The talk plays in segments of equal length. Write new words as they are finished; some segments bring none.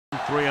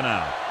3 and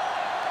out.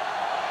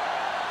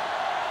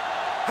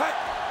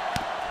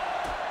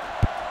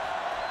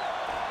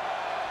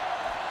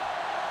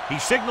 He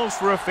signals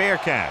for a fair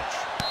catch.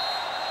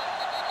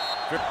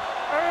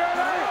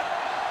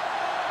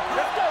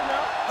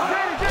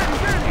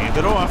 Hand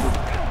it off.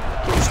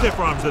 Stiff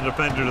arms the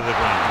defender to the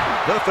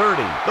ground. The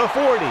 30, the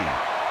 40,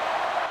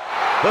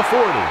 the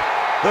 40,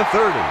 the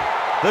 30,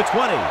 the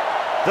 20,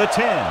 the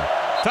 10.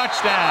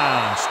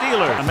 Touchdown,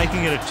 Steelers.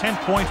 Making it a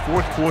 10-point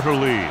fourth quarter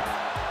lead.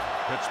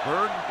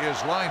 Pittsburgh is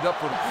lined up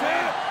for the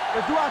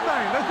Let's do our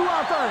thing. Let's do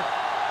our thing.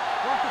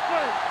 Watch the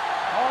play.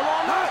 All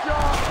on us,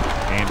 y'all.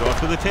 Hand off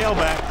to the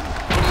tailback.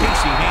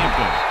 Casey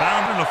Hampton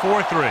found in a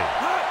 4-3.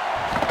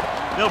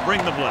 They'll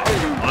bring the blitz.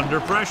 Under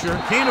pressure,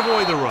 can't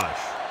avoid the rush.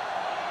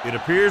 It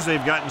appears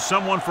they've gotten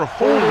someone for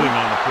holding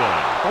on the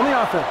play. On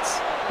the offense,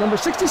 number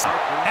 66.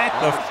 At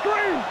the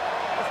Screen.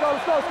 Let's go,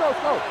 let's go, let's go, let's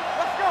go.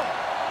 Let's go.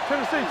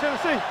 Tennessee,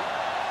 Tennessee.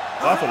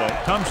 Buffalo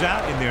comes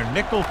out in their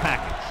nickel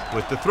package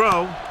with the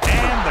throw,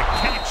 and the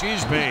catch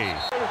is made.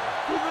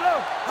 Keep it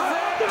up.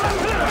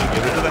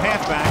 Give it to the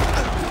halfback.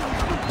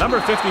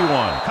 Number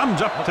 51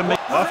 comes up to make.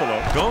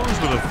 Buffalo goes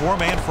with a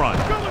 4-man front.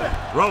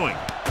 Throwing.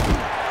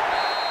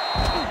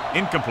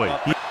 Incomplete.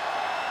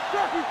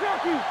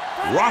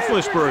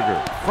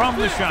 Roethlisberger from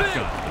the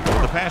shotgun.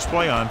 The pass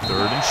play on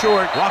 3rd and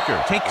short. Walker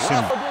takes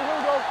him.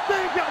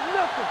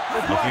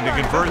 Looking to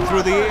convert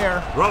through the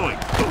air. Throwing.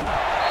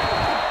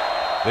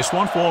 This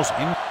one falls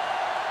in.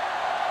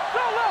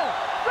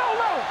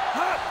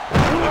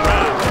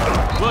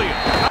 Williams.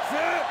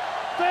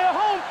 Stay at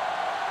home.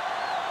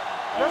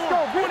 Let's go.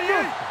 48.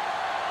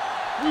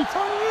 We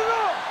turning it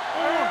up.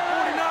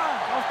 49.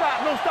 Don't stop.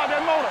 Don't stop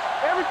that motor.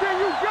 Everything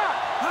you got.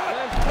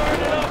 Let's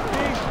turn it up, D.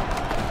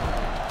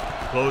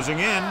 Closing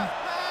in.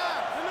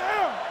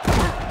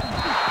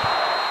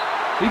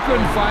 He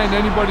couldn't find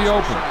anybody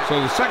open,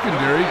 so the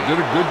secondary did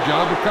a good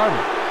job of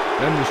covering.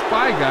 Then the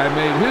spy guy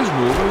made his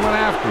move and went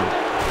after him.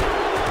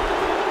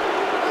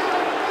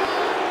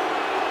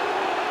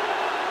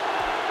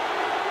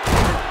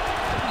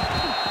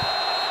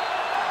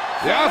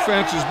 The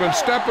offense has been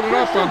stepping it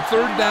up on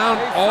 3rd down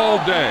all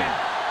day.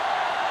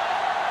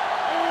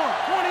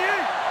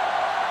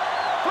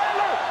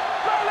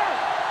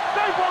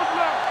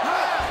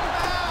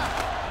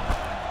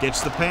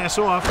 Gets the pass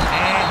off,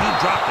 and he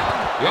dropped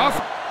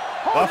it.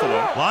 Buffalo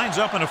lines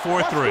up in a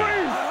 4-3.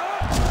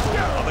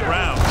 On the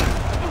ground.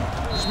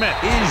 Smith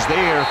is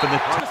there for the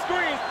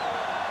screen.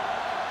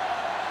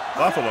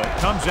 Buffalo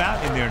comes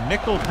out in their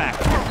nickel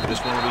package. This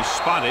one will be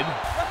spotted.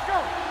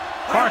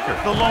 Parker,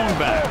 the lone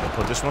back. They'll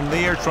put this one in the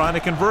air, trying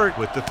to convert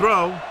with the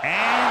throw,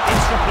 and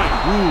it's complete.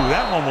 Ooh,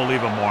 that one will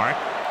leave a mark.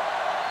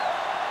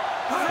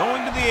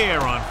 Going to the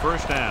air on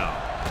 1st down.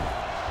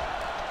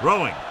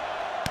 Throwing.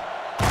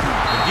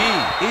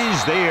 McGee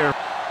is there.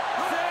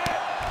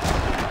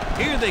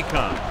 Here they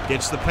come.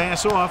 Gets the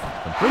pass off.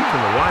 Complete from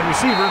the wide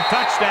receiver.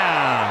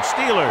 Touchdown.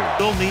 Steelers.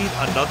 They'll need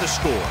another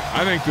score.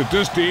 I think that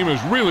this team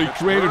has really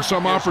created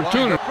some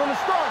opportunity. From the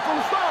start,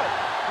 from the start.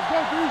 Let's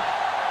go, D.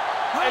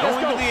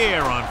 Going to the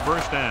air on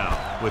 1st down.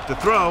 With the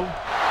throw.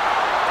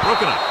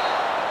 Broken up.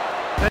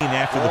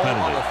 After the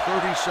penalty. On the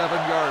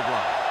 37-yard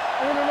line.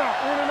 In and out,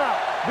 in and out.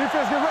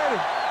 Defense, get ready.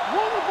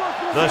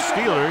 The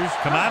Steelers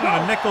come out in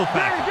a nickel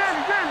package. Get it.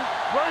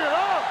 Bring it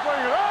up, bring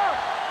it up.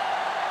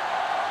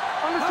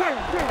 On the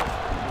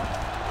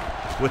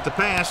 10. With the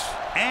pass,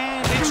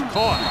 and it's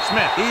caught.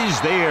 Smith is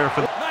there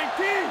for the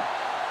 19.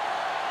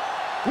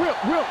 Whip.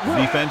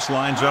 defense.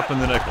 Lines up in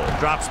the nickel.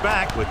 Drops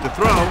back with the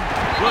throw.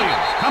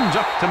 Williams comes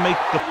up to make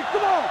the.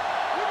 Come on.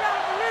 You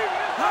gotta believe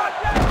it. It's hot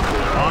down.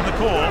 On the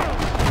call,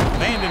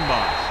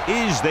 Vandenbosch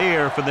is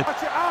there for the.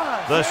 Watch your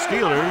eyes. The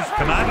Steelers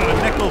come out in a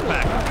nickel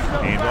package.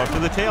 Hand off to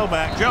the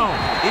tailback. Jones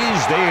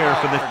is there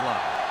for the.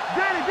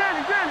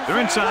 They're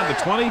inside the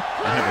 20 and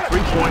have a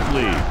 3-point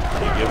lead.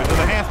 They give it to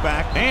the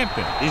halfback.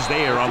 Hampton is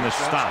there on the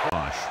stop.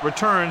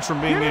 Returns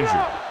from being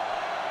injured.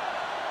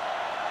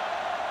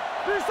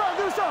 Do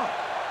something.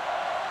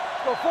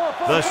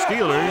 The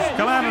Steelers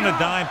come out in a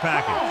dime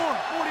package.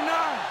 49.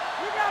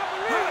 You gotta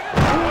believe it.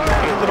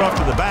 Hand it off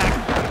to the back.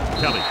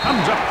 Kelly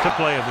comes up to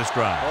play of this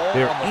drive.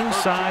 They're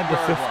inside the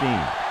 15.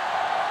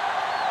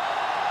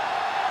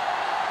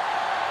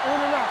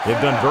 They've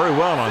done very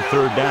well on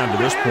 3rd down to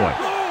this point.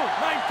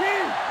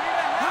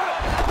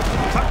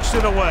 Tucks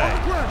it away.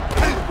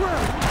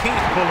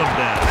 Can't pull him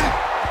down.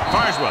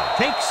 Carswell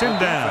takes him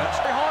down.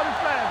 Hard and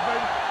fast,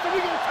 baby. So we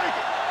gonna take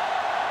it.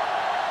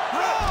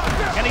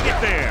 Can he get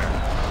there?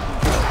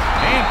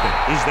 Hampton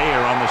is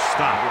there on the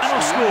stop.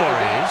 Final score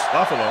is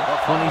Buffalo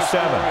 27,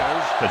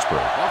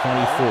 Pittsburgh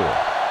 24.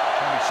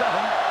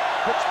 27,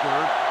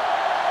 Pittsburgh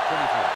 24.